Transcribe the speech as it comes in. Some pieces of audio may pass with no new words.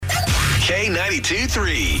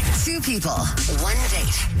K92-3. Two people, one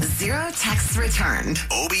date, zero texts returned.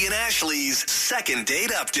 Obie and Ashley's second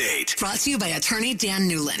date update. Brought to you by attorney Dan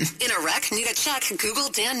Newlin. In a wreck, need a check, Google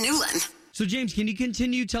Dan Newlin. So, James, can you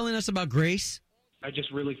continue telling us about Grace? I just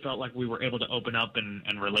really felt like we were able to open up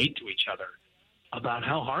and relate to each other about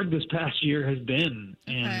how hard this past year has been.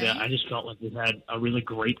 And I just felt like we've had a really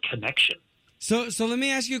great connection. So let me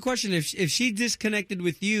ask you a question. If she disconnected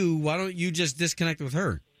with you, why don't you just disconnect with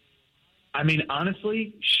her? I mean,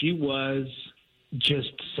 honestly, she was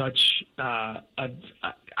just such I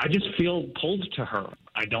just feel pulled to her.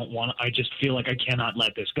 I just feel like I cannot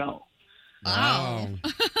let this go. Wow.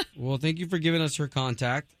 Well, thank you for giving us her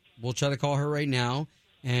contact. We'll try to call her right now,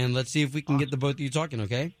 and let's see if we can get the both of you talking,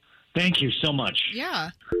 okay? Thank you so much.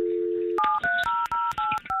 Yeah.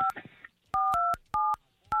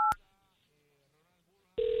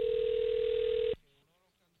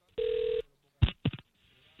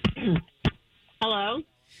 Hello?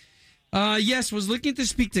 Yes, was looking to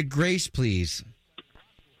speak to Grace, please.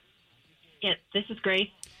 Yes, this is Grace.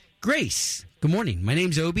 Grace, good morning. My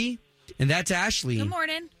name's Obie, and that's Ashley. Good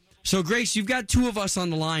morning. So, Grace, you've got two of us on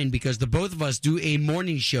the line because the both of us do a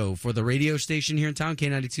morning show for the radio station here in town,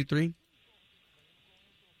 K92.3.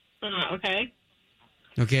 Okay.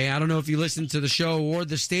 Okay, I don't know if you listen to the show or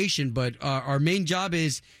the station, but our main job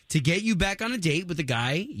is to get you back on a date with the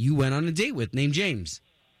guy you went on a date with named James.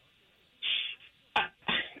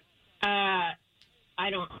 I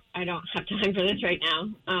don't have time for this right now.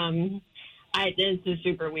 This is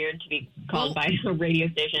super weird to be called by a radio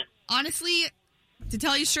station. Honestly, to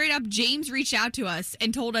tell you straight up, James reached out to us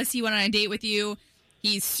and told us he went on a date with you.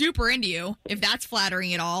 He's super into you, if that's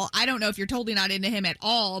flattering at all. I don't know if you're totally not into him at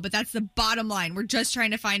all, but that's the bottom line. We're just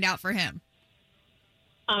trying to find out for him.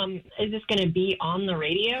 Is this going to be on the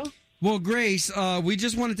radio? Well, Grace, we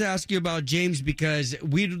just wanted to ask you about James because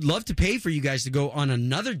we'd love to pay for you guys to go on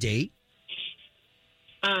another date.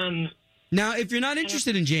 Now, if you're not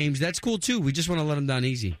interested in James, that's cool too. We just want to let him down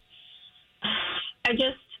easy.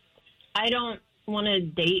 I don't want to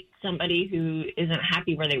date somebody who isn't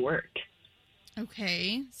happy where they work.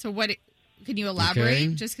 Okay. So what, can you elaborate?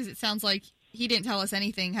 Okay. Just because it sounds like he didn't tell us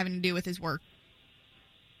anything having to do with his work.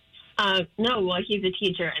 No, well, he's a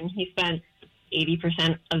teacher, and he spent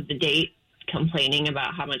 80% of the date complaining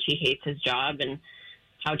about how much he hates his job and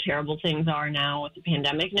how terrible things are now with the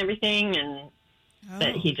pandemic and everything, and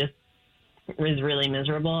that he just was really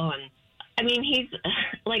miserable. And I mean, he's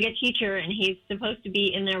like a teacher, and he's supposed to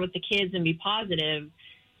be in there with the kids and be positive,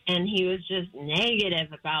 and he was just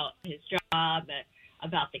negative about his job,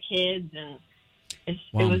 about the kids, and it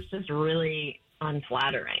was just really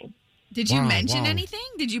unflattering. Did you mention anything?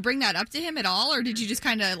 Did you bring that up to him at all, or did you just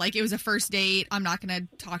kind of like it was a first date? I'm not going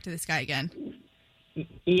to talk to this guy again.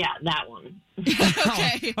 Yeah, that one.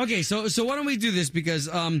 Okay. Okay, so why don't we do this? Because,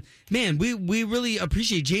 man, we really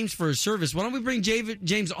appreciate James for his service. Why don't we bring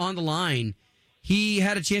James on the line? He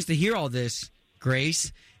had a chance to hear all this,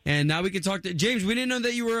 Grace, and now we can talk to James. We didn't know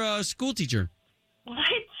that you were a school teacher. What?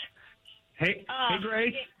 Hey,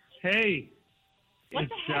 Grace. Hey. What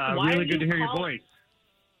it's the heck? Why really are good to you hear your calling? voice.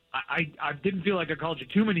 I didn't feel like I called you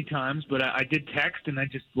too many times, but I did text, and I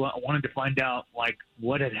just wanted to find out, like,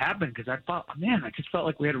 what had happened, because I just felt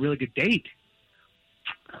like we had a really good date.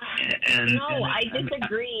 I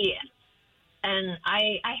disagree, and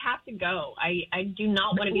I have to go. I do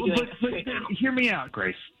not want to be doing this right now. Hear me out,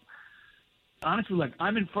 Grace. Honestly, like,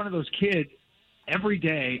 I'm in front of those kids every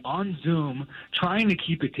day on Zoom, trying to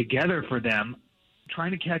keep it together for them,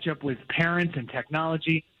 trying to catch up with parents and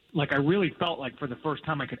technology. Like, I really felt like for the first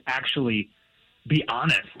time I could actually be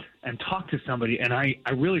honest and talk to somebody, and I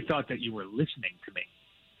really thought that you were listening to me.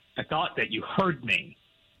 I thought that you heard me.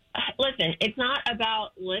 Listen, it's not about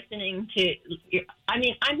listening to – I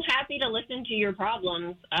mean, I'm happy to listen to your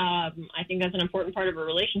problems. I think that's an important part of a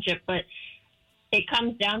relationship, but it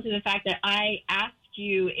comes down to the fact that I asked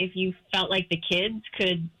you if you felt like the kids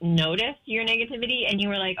could notice your negativity, and you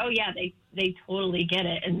were like, oh, yeah, they totally get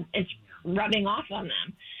it, and it's rubbing off on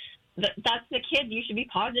them. That's the kids. You should be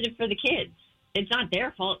positive for the kids. It's not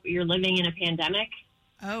their fault you're living in a pandemic.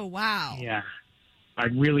 Oh, wow. Yeah. I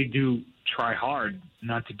really do try hard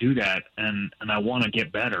not to do that, and I want to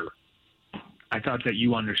get better. I thought that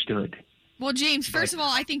you understood. Well, James, first of all,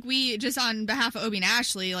 I think we, just on behalf of Obie and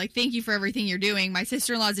Ashley, like, thank you for everything you're doing. My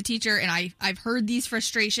sister-in-law is a teacher, and I've heard these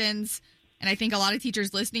frustrations, and I think a lot of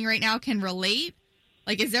teachers listening right now can relate.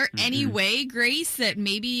 Like, is there any way, Grace, that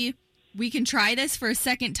maybe we can try this for a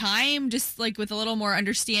second time, just like with a little more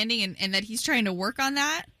understanding, and that he's trying to work on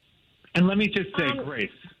that? And let me just say,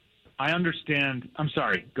 Grace, I understand. I'm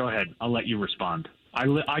sorry. Go ahead. I'll let you respond.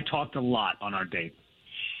 I talked a lot on our date.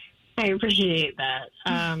 I appreciate that.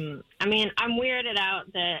 I mean, I'm weirded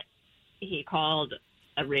out that he called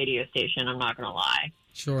a radio station. I'm not going to lie.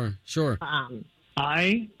 Sure.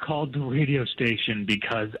 I called the radio station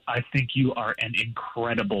because I think you are an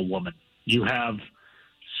incredible woman. You have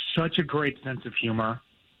such a great sense of humor,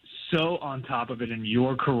 so on top of it in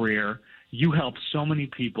your career. You help so many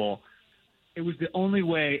people. It was the only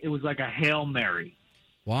way. It was like a Hail Mary.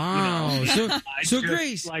 Wow. So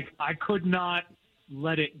Grace. Like, I could not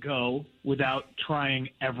let it go without trying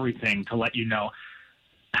everything to let you know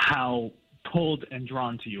how pulled and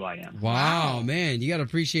drawn to you I am. Wow, man. You got to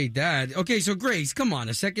appreciate that. Okay, so Grace, come on.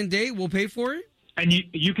 A second date, we'll pay for it? And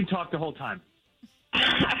you can talk the whole time.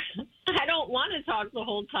 I don't want to talk the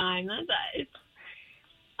whole time.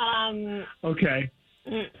 Okay.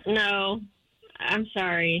 No, I'm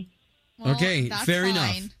sorry. Well, Okay, that's fair fine.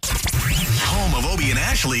 enough. Home of Obie and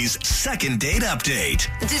Ashley's second date update.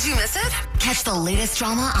 Did you miss it? Catch the latest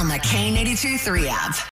drama on the K82 3 app.